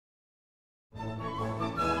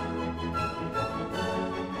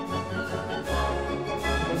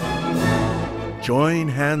Join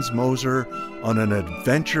Hans Gmoser on an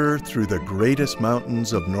adventure through the greatest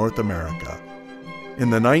mountains of North America. In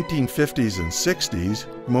the 1950s and 60s,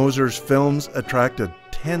 Gmoser's films attracted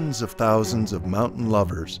tens of thousands of mountain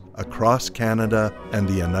lovers across Canada and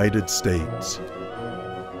the United States.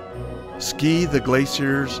 Ski the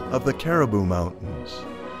glaciers of the Caribou Mountains.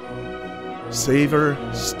 Savor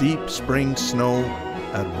steep spring snow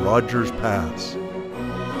at Rogers Pass.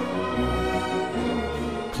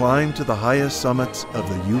 Climb to the highest summits of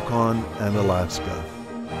the Yukon and Alaska.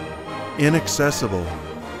 Inaccessible,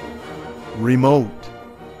 remote,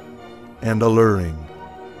 and alluring.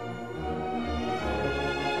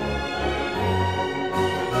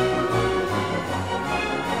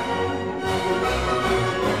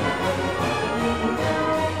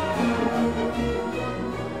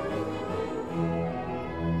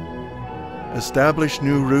 Establish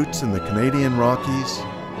new routes in the Canadian Rockies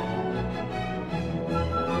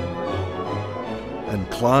and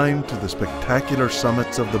climb to the spectacular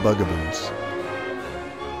summits of the Bugaboos.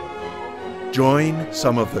 Join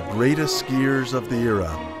some of the greatest skiers of the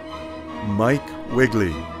era, Mike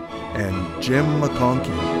Wigley and Jim McConkey.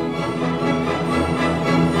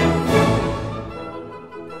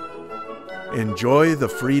 Enjoy the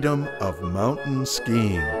freedom of mountain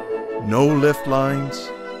skiing. No lift lines,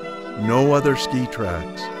 no other ski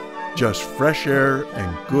tracks, just fresh air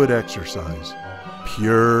and good exercise.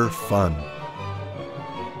 Pure fun.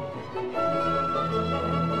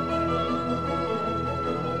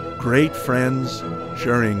 Great friends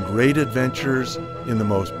sharing great adventures in the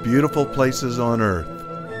most beautiful places on earth.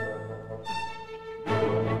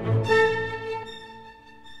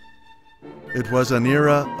 It was an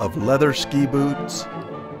era of leather ski boots,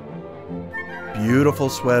 beautiful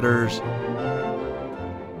sweaters,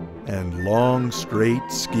 and long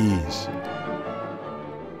straight skis.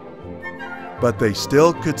 But they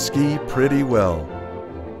still could ski pretty well.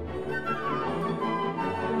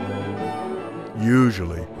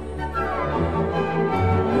 Usually.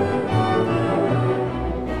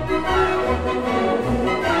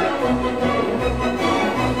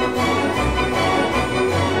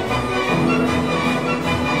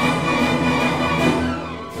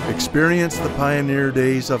 Experience the pioneer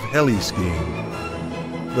days of heli skiing,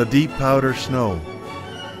 the deep powder snow,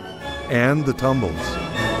 and the tumbles.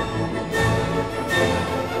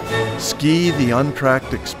 Ski the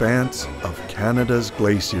untracked expanse of Canada's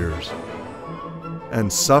glaciers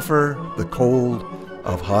and suffer the cold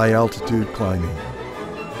of high-altitude climbing.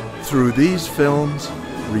 Through these films,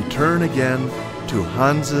 return again to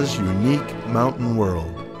Hans's unique mountain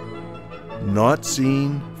world, not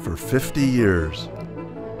seen for 50 years.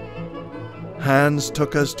 Hans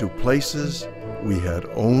took us to places we had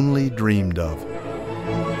only dreamed of.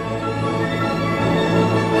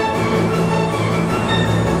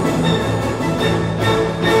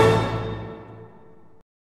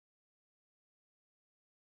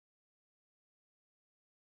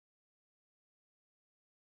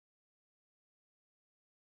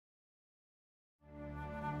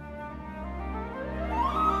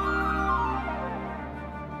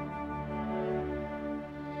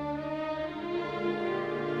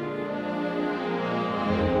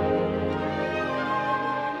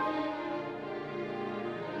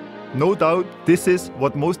 No doubt, this is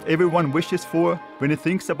what most everyone wishes for when he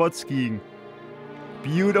thinks about skiing.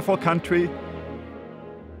 Beautiful country,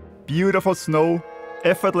 beautiful snow,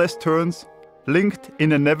 effortless turns, linked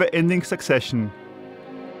in a never-ending succession.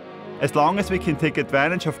 As long as we can take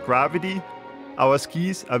advantage of gravity, our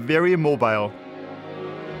skis are very mobile.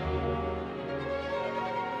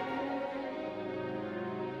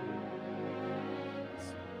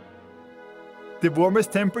 The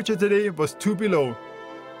warmest temperature today was 2 below.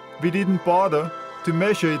 We didn't bother to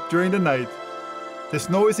measure it during the night. The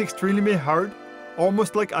snow is extremely hard,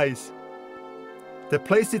 almost like ice. The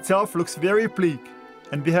place itself looks very bleak,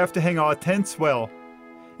 and we have to hang our tents well.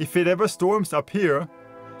 If it ever storms up here,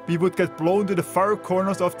 we would get blown to the far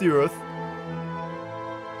corners of the earth.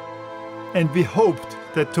 And we hoped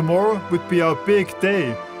that tomorrow would be our big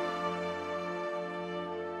day.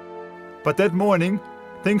 But that morning,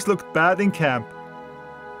 things looked bad in camp.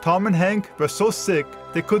 Tom and Hank were so sick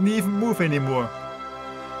they couldn't even move anymore.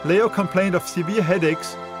 Leo complained of severe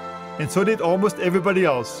headaches, and so did almost everybody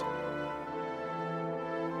else.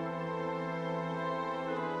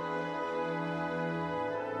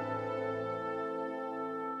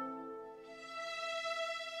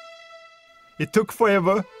 It took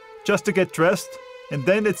forever just to get dressed, and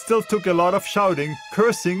then it still took a lot of shouting,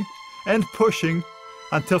 cursing, and pushing,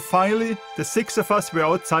 until finally the 6 of us were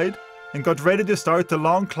outside and got ready to start the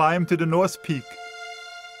long climb to the North Peak.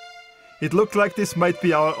 It looked like this might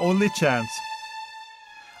be our only chance.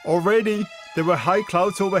 Already there were high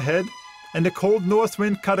clouds overhead, and the cold north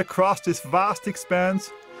wind cut across this vast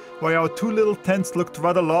expanse, while our two little tents looked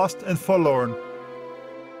rather lost and forlorn.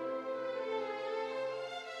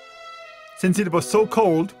 Since it was so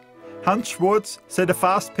cold, Hans Schwartz set a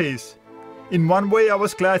fast pace. In one way I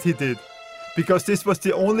was glad he did, because this was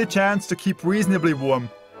the only chance to keep reasonably warm.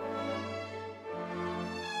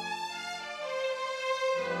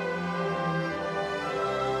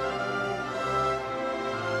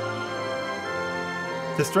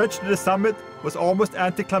 The stretch to the summit was almost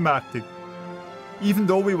anticlimactic. Even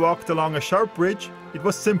though we walked along a sharp ridge, it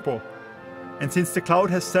was simple. And since the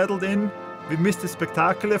cloud has settled in, we missed the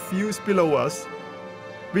spectacular views below us,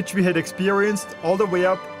 which we had experienced all the way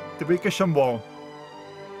up the Wickersham Wall.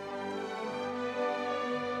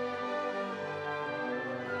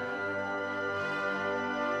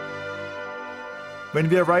 When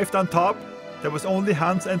we arrived on top, there was only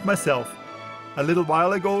Hans and myself. A little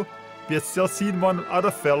while ago, we had still seen one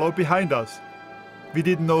other fellow behind us. We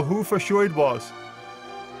didn't know who for sure it was.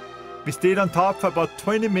 We stayed on top for about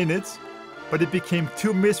 20 minutes, but it became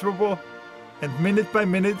too miserable, and minute by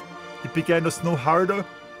minute it began to snow harder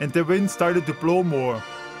and the wind started to blow more.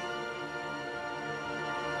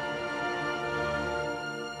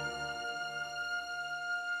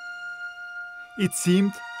 It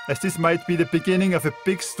seemed as this might be the beginning of a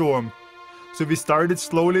big storm, so we started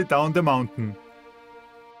slowly down the mountain.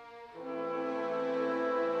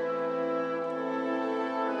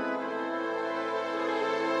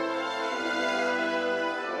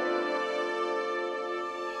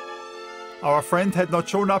 Our friend had not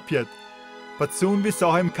shown up yet, but soon we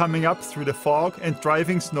saw him coming up through the fog and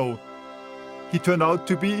driving snow. He turned out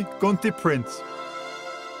to be Gunti Prince.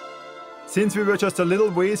 Since we were just a little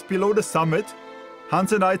ways below the summit,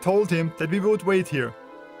 Hans and I told him that we would wait here.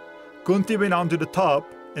 Gunti went on to the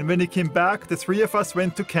top, and when he came back, the three of us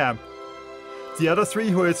went to camp. The other three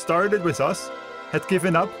who had started with us had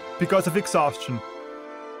given up because of exhaustion.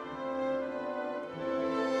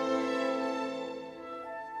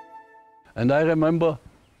 And I remember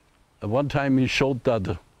one time he showed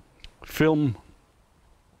that film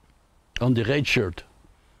on the red shirt,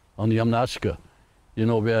 on the Yamnaska, you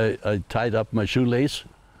know, where I tied up my shoelace,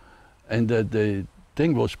 and the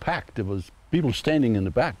thing was packed. There was people standing in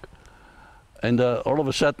the back. And all of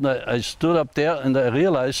a sudden I stood up there and I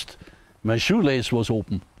realized my shoelace was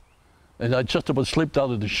open. And I just about slipped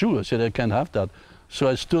out of the shoe. I said, I can't have that. So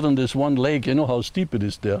I stood on this one leg, you know how steep it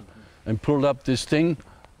is there, and pulled up this thing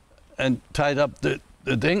and tied up the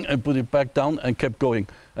thing and put it back down and kept going.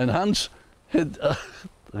 And Hans had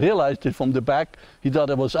realized it from the back. He thought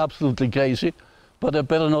I was absolutely crazy, but I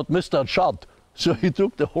better not miss that shot. So he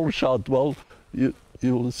took the whole shot. Well, you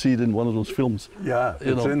will see it in one of those films. Yeah,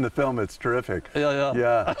 it's in the film. It's terrific.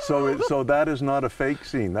 Yeah. So that is not a fake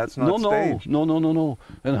scene. That's not staged. No.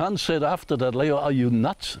 And Hans said after that, Leo, are you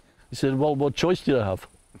nuts? He said, well, what choice did I have?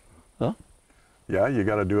 Huh? Yeah, you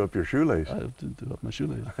got to do up your shoelace. I have to do up my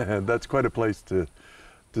shoelace. That's quite a place to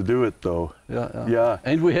do it, though. Yeah.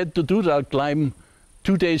 And we had to do that climb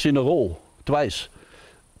 2 days in a row, twice.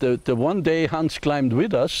 The one day Hans climbed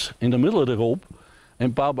with us in the middle of the rope,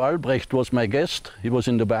 and Bob Albrecht was my guest. He was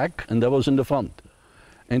in the back, and I was in the front.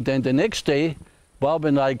 And then the next day, Bob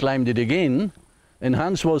and I climbed it again, and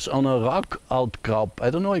Hans was on a rock outcrop, I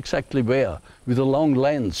don't know exactly where, with a long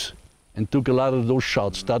lens, and took a lot of those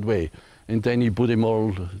shots that way. And then he put them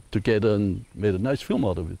all together and made a nice film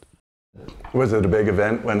out of it. Was it a big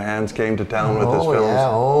event when Hans came to town with his films?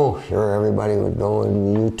 Yeah, sure. Everybody would go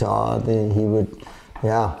in Utah.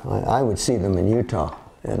 I would see them in Utah,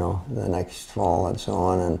 you know, the next fall and so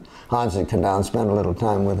on. And Hans would come down, spend a little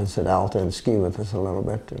time with us at Alta and ski with us a little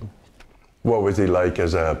bit. What was he like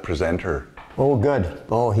as a presenter? Oh, good.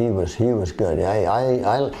 Oh, he was good.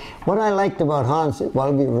 What I liked about Hans,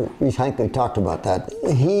 well, we talked about that.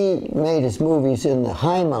 He made his movies in the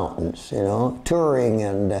high mountains, you know, touring,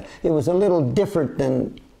 and it was a little different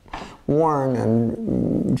than Warren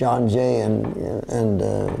and John Jay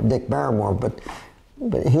and Dick Barrymore, but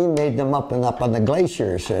he made them up on the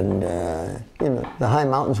glaciers and you know, the high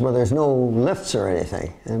mountains where there's no lifts or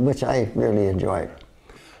anything, and which I really enjoyed.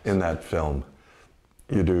 In that film,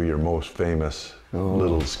 you do your most famous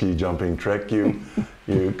little ski jumping trick.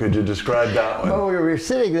 Could you describe that one? Well, we were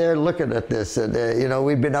sitting there looking at this, and you know,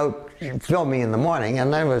 we'd been out filming in the morning,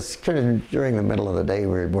 and I was kind of during the middle of the day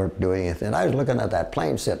we weren't doing anything. And I was looking at that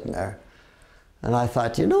plane sitting there, and I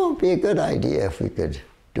thought, you know, it'd be a good idea if we could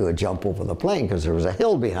do a jump over the plane because there was a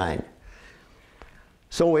hill behind.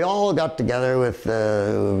 So we all got together with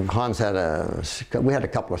Hans we had a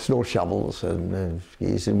couple of snow shovels and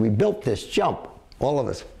skis, and we built this jump. All of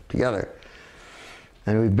us together.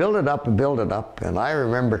 And we built it up and built it up. And I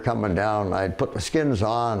remember coming down, I'd put the skins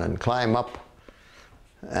on and climb up.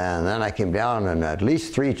 And then I came down, and at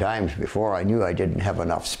least 3 times before I knew I didn't have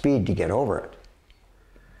enough speed to get over it.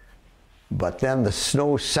 But then the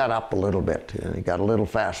snow set up a little bit, and it got a little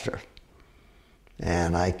faster.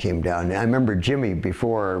 And I came down. I remember Jimmy,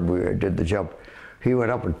 before we did the jump, he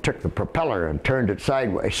went up and took the propeller and turned it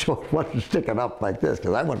sideways so it wasn't sticking up like this,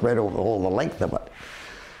 because I went right over the whole length of it.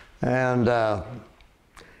 And,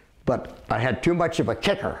 but I had too much of a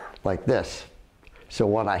kicker like this. So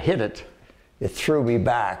when I hit it, it threw me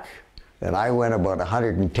back, and I went about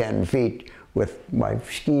 110 feet with my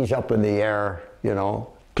skis up in the air, you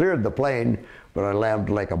know, cleared the plane, but I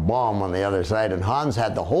landed like a bomb on the other side, and Hans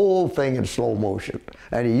had the whole thing in slow motion,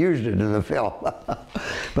 and he used it in the film.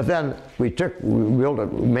 But then we built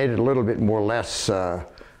it, made it a little bit more less so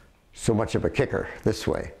much of a kicker this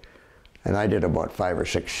way, and I did about 5 or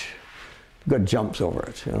 6 good jumps over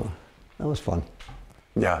it, you know. That was fun.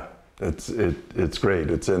 Yeah, it's great.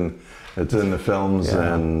 It's in the films,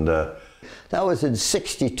 yeah. And that was in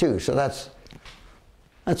 '62, so that's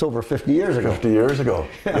over 50 years ago. 50 years ago.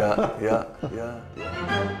 Yeah.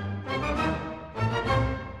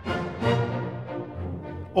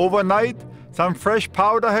 Overnight, some fresh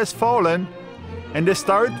powder has fallen, and they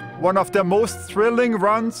start one of their most thrilling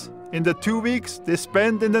runs in the 2 weeks they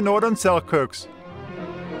spend in the northern Selkirks.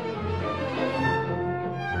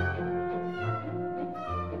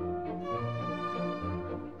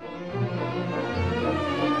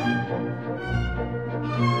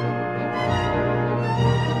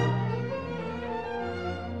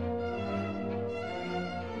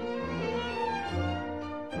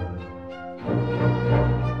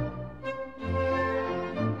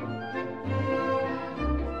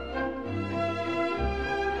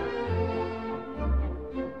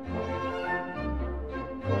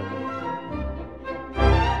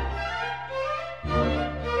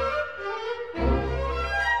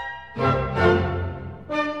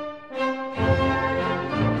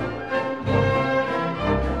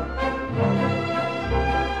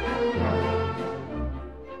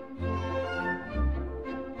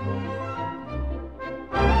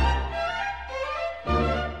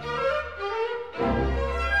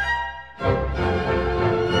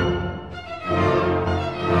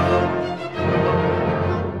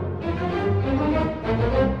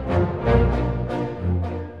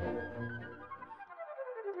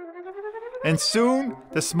 And soon,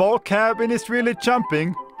 the small cabin is really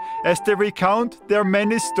jumping as they recount their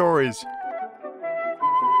many stories.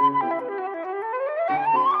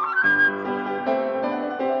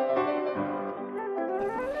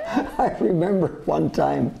 I remember one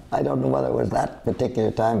time, I don't know whether it was that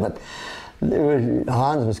particular time, but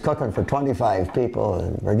Hans was cooking for 25 people,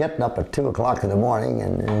 and we're getting up at 2 o'clock in the morning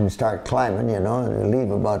and start climbing, you know, and we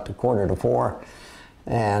leave about 3:45.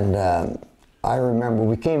 And I remember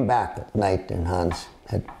we came back at night, and Hans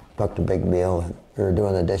had cooked a big meal, and we were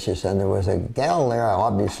doing the dishes, and there was a gal there,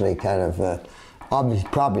 obviously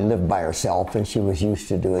probably lived by herself, and she was used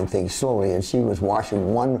to doing things slowly, and she was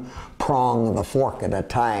washing one prong of the fork at a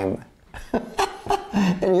time.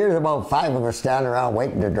 And here's about 5 of us standing around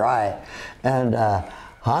waiting to dry. And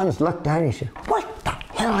Hans looked down and he said, "What the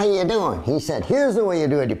hell are you doing?" He said, "Here's the way you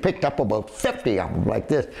do it." He picked up about 50 of them like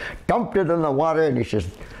this, dumped it in the water, and he says,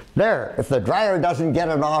 "There, if the dryer doesn't get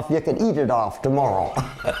it off, you can eat it off tomorrow."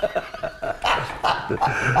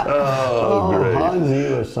 Oh, great. Hans,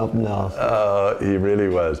 he was something else. He really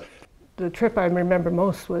was. The trip I remember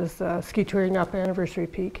most was ski touring up Anniversary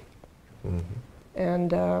Peak. Mm-hmm.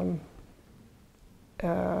 And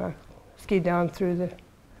skied down through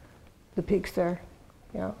the peaks there,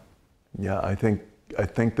 yeah. Yeah, I think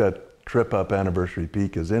that trip up Anniversary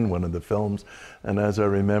Peak is in one of the films, and as I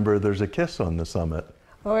remember, there's a kiss on the summit.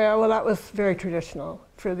 Oh yeah, well that was very traditional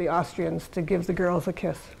for the Austrians to give the girls a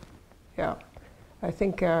kiss. Yeah, I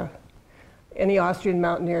think any Austrian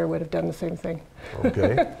mountaineer would have done the same thing.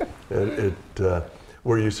 Okay.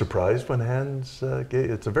 Were you surprised when Hans gave?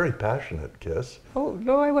 It's a very passionate kiss. Oh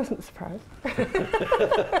no, I wasn't surprised.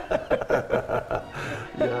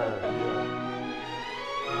 Yeah.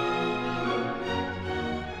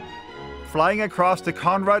 Flying across the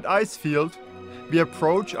Conrad ice field, we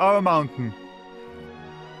approach our mountain.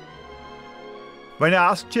 When I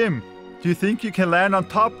asked Jim, "Do you think you can land on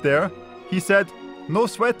top there?" he said, "No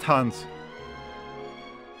sweat, Hans."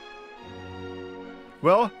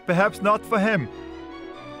 Well, perhaps not for him,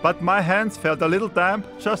 but my hands felt a little damp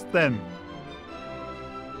just then.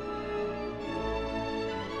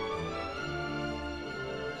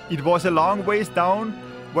 It was a long ways down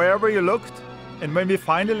wherever you looked, and when we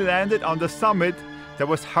finally landed on the summit, There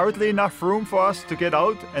was hardly enough room for us to get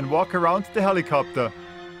out and walk around the helicopter.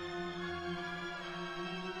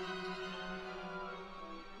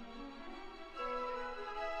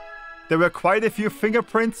 There were quite a few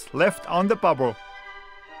fingerprints left on the bubble.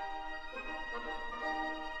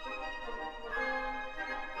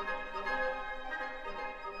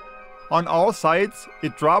 On all sides,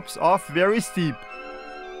 it drops off very steep.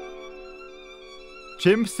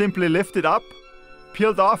 Jim simply lifted up,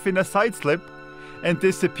 peeled off in a side slip, and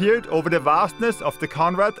disappeared over the vastness of the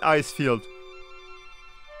Conrad ice field.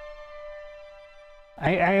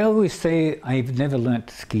 I always say I've never learnt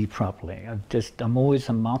to ski properly. I'm always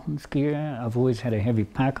a mountain skier. I've always had a heavy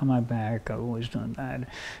pack on my back. I've always done that.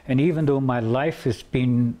 And even though my life has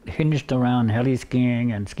been hinged around heli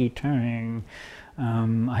skiing and ski touring,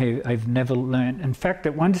 I've never learned. In fact,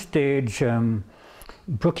 at one stage,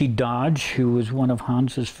 Brookie Dodge, who was one of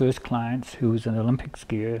Hans's first clients, who was an Olympic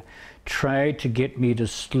skier, tried to get me to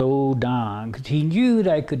slow down because he knew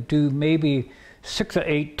that I could do maybe 6 or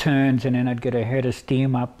 8 turns and then I'd get a head of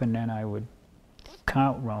steam up and then I would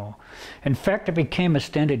can't roll. In fact, it became a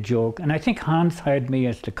standard joke, and I think Hans hired me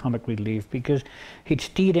as the comic relief because he'd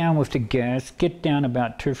steer down with the gas, get down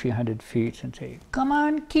about 200 or 300 feet and say, "Come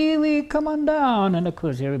on, Kiwi, come on down." And of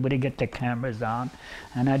course, everybody get their cameras on,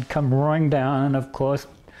 and I'd come roaring down, and of course,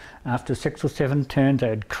 after 6 or 7 turns,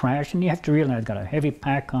 I'd crash, and you have to realize I've got a heavy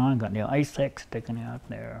pack on, got the ice axe sticking out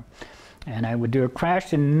there. And I would do a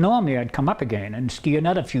crash, and normally I'd come up again and ski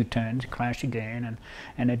another few turns, crash again,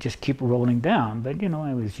 and I'd just keep rolling down. But, you know,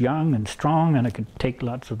 I was young and strong, and I could take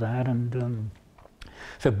lots of that. And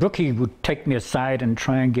so Brookie would take me aside and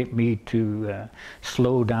try and get me to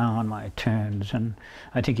slow down my turns. And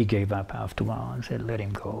I think he gave up after a while and said, let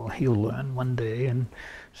him go. He'll learn one day. And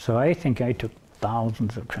so I think I took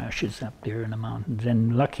thousands of crashes up there in the mountains,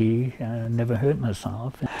 and lucky, never hurt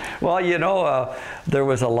myself. Well, you know, there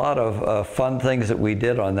was a lot of fun things that we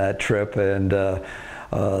did on that trip, and that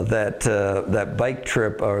bike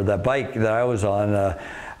trip, or that bike that I was on,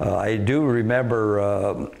 I do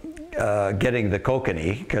remember getting the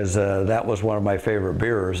kokanee, because that was one of my favorite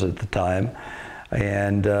beers at the time.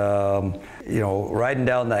 And you know, riding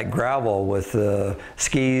down that gravel with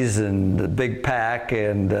skis and the big pack,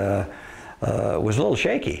 and it was a little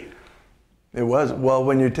shaky. It was. Well,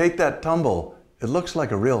 when you take that tumble, it looks like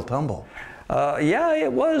a real tumble. Yeah,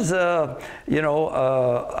 it was. You know,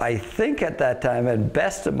 I think at that time, and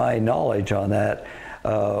best of my knowledge on that,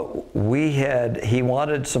 he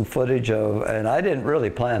wanted some footage of, and I didn't really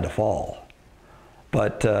plan to fall.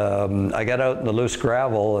 But I got out in the loose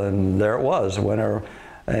gravel, and there it was, winter.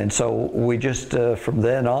 And so we just, from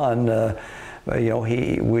then on, you know,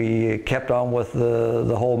 we kept on with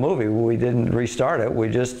the whole movie. We didn't restart it.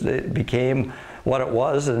 It became what it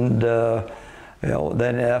was, and you know,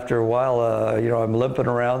 then after a while, you know, I'm limping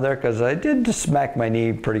around there because I did smack my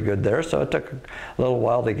knee pretty good there. So it took a little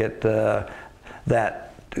while to get the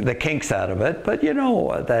kinks out of it. But you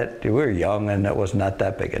know, that we were young, and it was not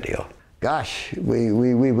that big a deal. Gosh,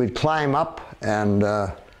 we would climb up and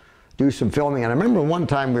do some filming. And I remember one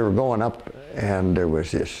time we were going up, and there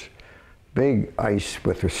was this big ice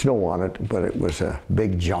with the snow on it, but it was a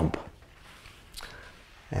big jump.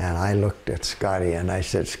 And I looked at Scotty and I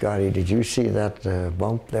said, "Scotty, did you see that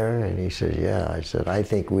bump there?" And he said, "Yeah." I said, "I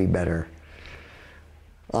think we better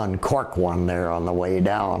uncork one there on the way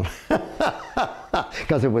down."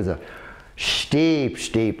 Because it was a steep,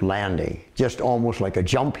 steep landing, just almost like a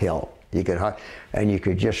jump hill. You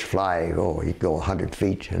could just fly, you'd go 100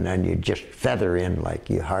 feet, and then you'd just feather in like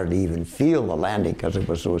you hardly even feel the landing because it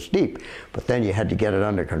was so steep. But then you had to get it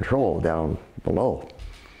under control down below.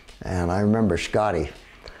 And I remember Scotty,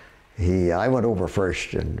 I went over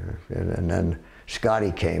first, and then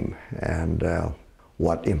Scotty came. And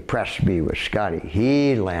what impressed me was Scotty,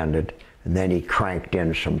 he landed, and then he cranked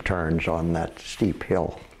in some turns on that steep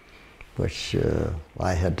hill, which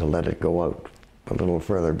I had to let it go out a little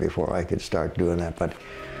further before I could start doing that. But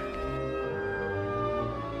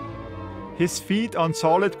his feet on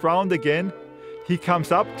solid ground again, he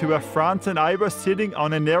comes up to where Franz and I were sitting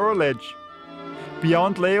on a narrow ledge.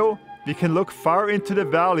 Beyond Leo, we can look far into the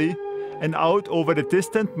valley and out over the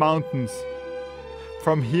distant mountains.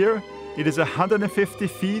 From here, it is 150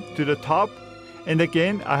 feet to the top, and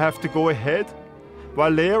again I have to go ahead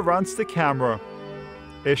while Leo runs the camera.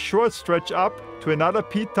 A short stretch up to another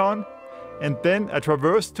piton, and then a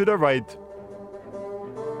traverse to the right.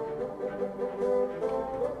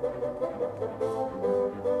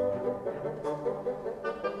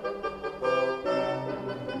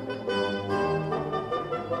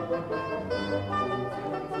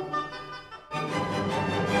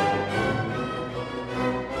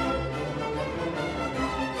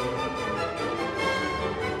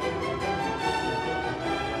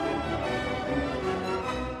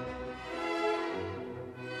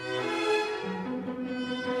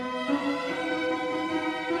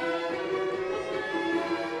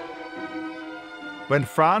 When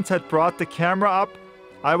Franz had brought the camera up,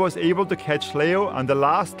 I was able to catch Leo on the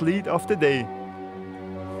last lead of the day.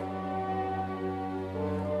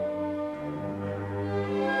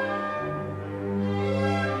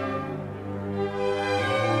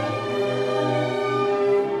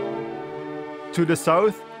 To the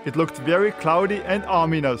south, it looked very cloudy and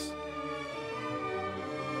ominous.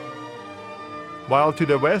 While to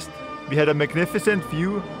the west, we had a magnificent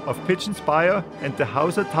view of Pigeon Spire and the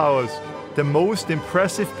Hauser Towers, the most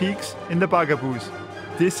impressive peaks in the Bugaboos.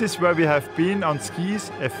 This is where we have been on skis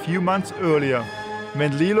a few months earlier.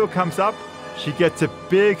 When Lilo comes up, she gets a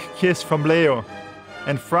big kiss from Leo.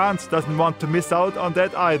 And Franz doesn't want to miss out on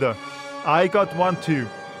that either. I got one too.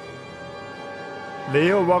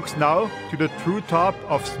 Leo walks now to the true top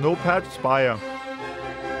of Snowpatch Spire.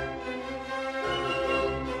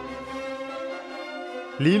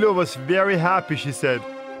 Lilo was very happy, she said.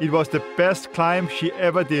 It was the best climb she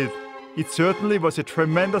ever did. It certainly was a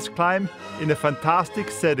tremendous climb in a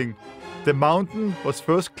fantastic setting. The mountain was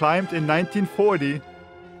first climbed in 1940,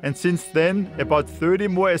 and since then about 30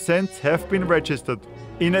 more ascents have been registered.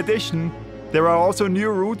 In addition, there are also new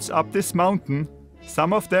routes up this mountain,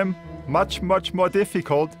 some of them much more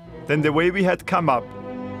difficult than the way we had come up.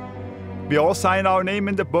 We all sign our name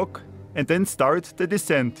in the book and then start the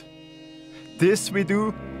descent. This we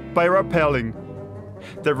do by rappelling.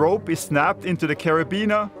 The rope is snapped into the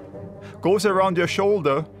carabiner, goes around your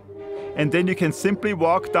shoulder, and then you can simply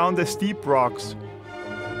walk down the steep rocks.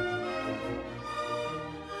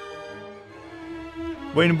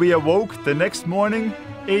 When we awoke the next morning,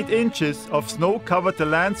 8 inches of snow covered the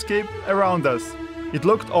landscape around us. It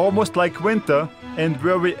looked almost like winter, and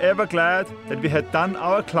were we ever glad that we had done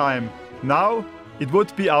our climb. Now, it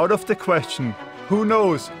would be out of the question. Who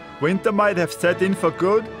knows, winter might have set in for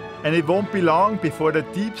good, and it won't be long before the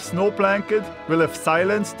deep snow blanket will have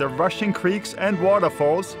silenced the rushing creeks and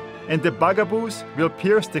waterfalls, and the Bugaboos will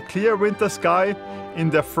pierce the clear winter sky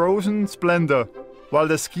in their frozen splendor, while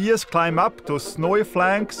the skiers climb up those snowy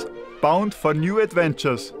flanks, bound for new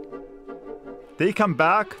adventures. They come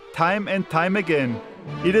back time and time again.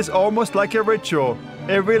 It is almost like a ritual,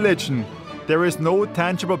 a religion. There is no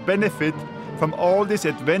tangible benefit from all these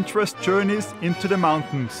adventurous journeys into the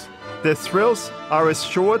mountains. The thrills are as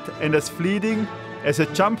short and as fleeting as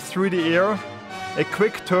a jump through the air, a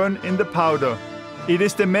quick turn in the powder. It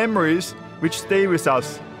is the memories which stay with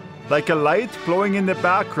us, like a light glowing in the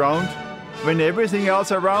background when everything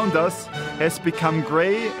else around us has become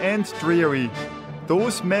grey and dreary.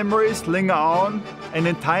 Those memories linger on, and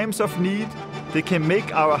in times of need, they can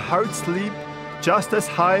make our hearts leap just as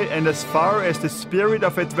high and as far as the spirit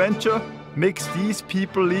of adventure makes these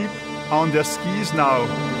people leap on their skis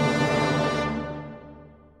now.